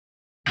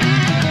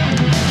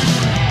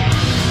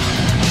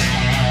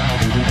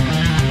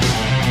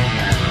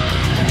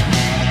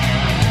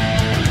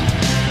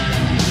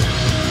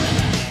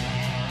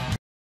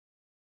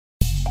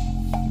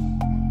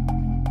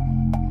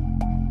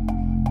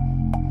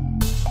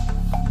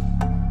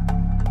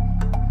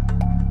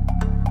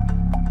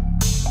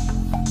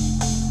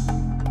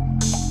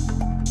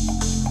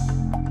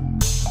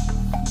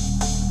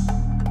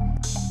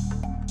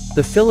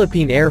The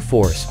Philippine Air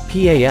Force,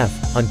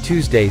 PAF, on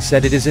Tuesday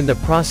said it is in the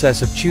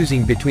process of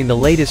choosing between the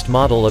latest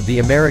model of the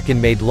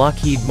American-made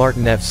Lockheed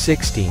Martin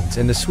F-16s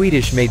and the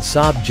Swedish-made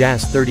Saab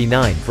JAS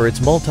 39 for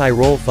its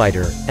multirole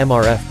fighter,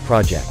 MRF,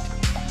 project.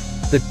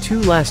 The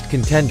two last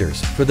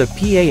contenders for the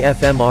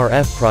PAF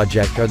MRF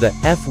project are the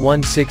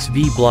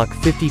F-16V Block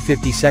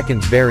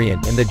 50/52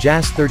 variant and the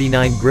JAS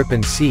 39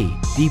 Gripen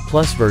C/D+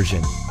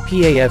 version,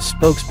 PAF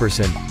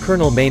spokesperson,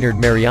 Colonel Maynard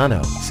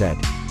Mariano, said.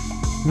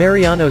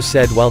 Mariano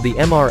said while the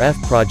MRF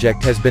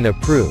project has been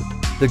approved,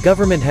 the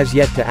government has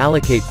yet to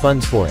allocate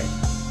funds for it.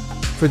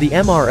 For the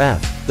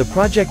MRF, the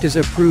project is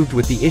approved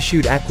with the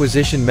issued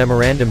acquisition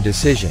memorandum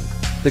decision.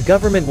 The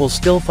government will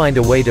still find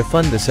a way to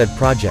fund the said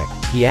project,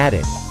 he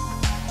added.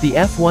 The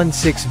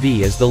F-16V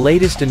is the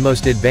latest and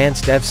most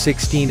advanced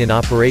F-16 in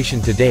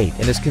operation to date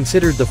and is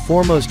considered the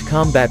foremost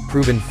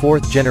combat-proven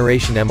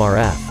fourth-generation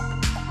MRF.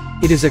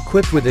 It is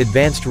equipped with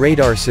advanced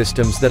radar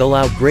systems that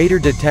allow greater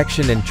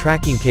detection and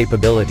tracking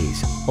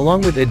capabilities,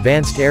 along with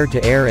advanced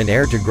air-to-air and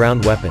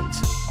air-to-ground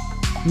weapons.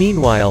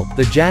 Meanwhile,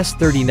 the JAS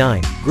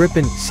 39,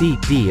 Gripen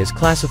C/D is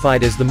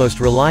classified as the most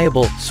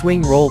reliable,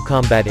 swing-roll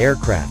combat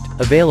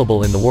aircraft,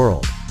 available in the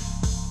world.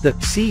 The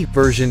C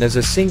version is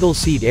a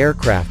single-seat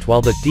aircraft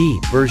while the D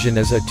version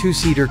is a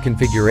two-seater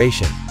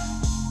configuration.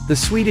 The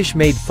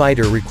Swedish-made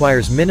fighter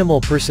requires minimal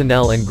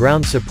personnel and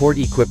ground support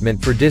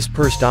equipment for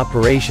dispersed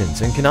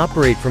operations and can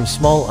operate from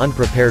small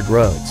unprepared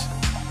roads.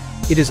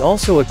 It is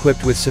also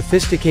equipped with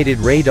sophisticated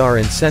radar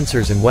and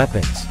sensors and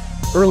weapons.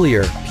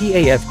 Earlier,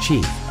 PAF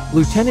Chief,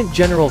 Lieutenant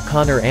General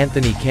Connor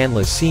Anthony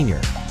Canlas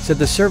Sr., said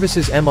the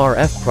service's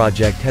MRF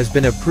project has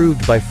been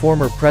approved by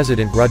former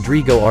President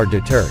Rodrigo R.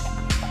 Duterte.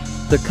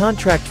 The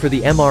contract for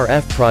the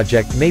MRF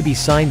project may be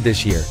signed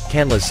this year,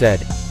 Canlas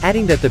said,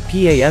 adding that the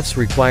PAF's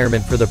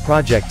requirement for the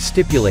project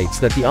stipulates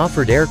that the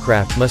offered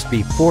aircraft must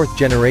be fourth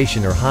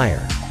generation or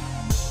higher.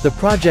 The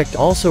project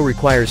also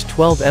requires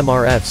 12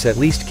 MRFs at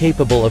least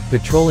capable of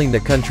patrolling the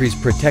country's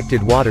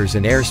protected waters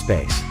and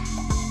airspace.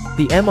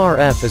 The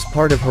MRF is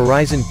part of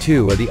Horizon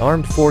 2 of the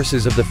Armed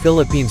Forces of the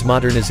Philippines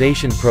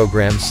Modernization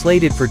Program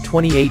slated for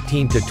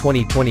 2018 to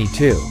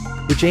 2022,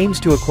 which aims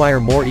to acquire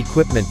more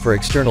equipment for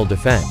external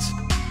defense.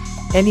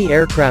 Any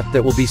aircraft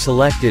that will be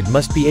selected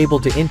must be able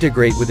to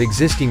integrate with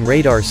existing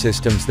radar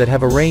systems that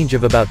have a range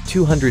of about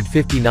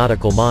 250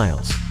 nautical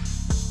miles.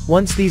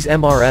 Once these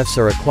MRFs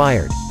are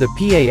acquired, the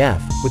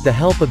PAF, with the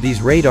help of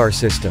these radar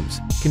systems,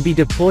 can be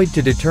deployed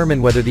to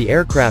determine whether the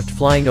aircraft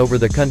flying over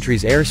the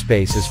country's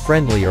airspace is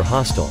friendly or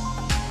hostile.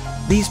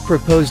 These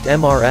proposed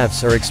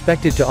MRFs are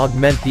expected to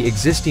augment the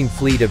existing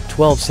fleet of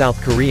 12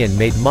 South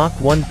Korean-made Mach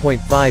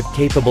 1.5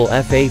 capable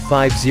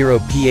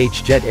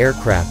FA-50PH jet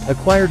aircraft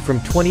acquired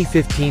from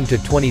 2015 to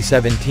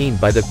 2017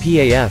 by the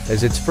PAF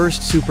as its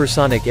first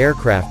supersonic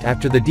aircraft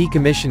after the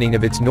decommissioning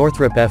of its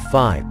Northrop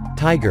F-5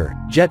 Tiger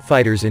jet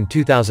fighters in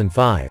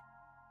 2005.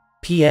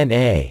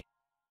 PNA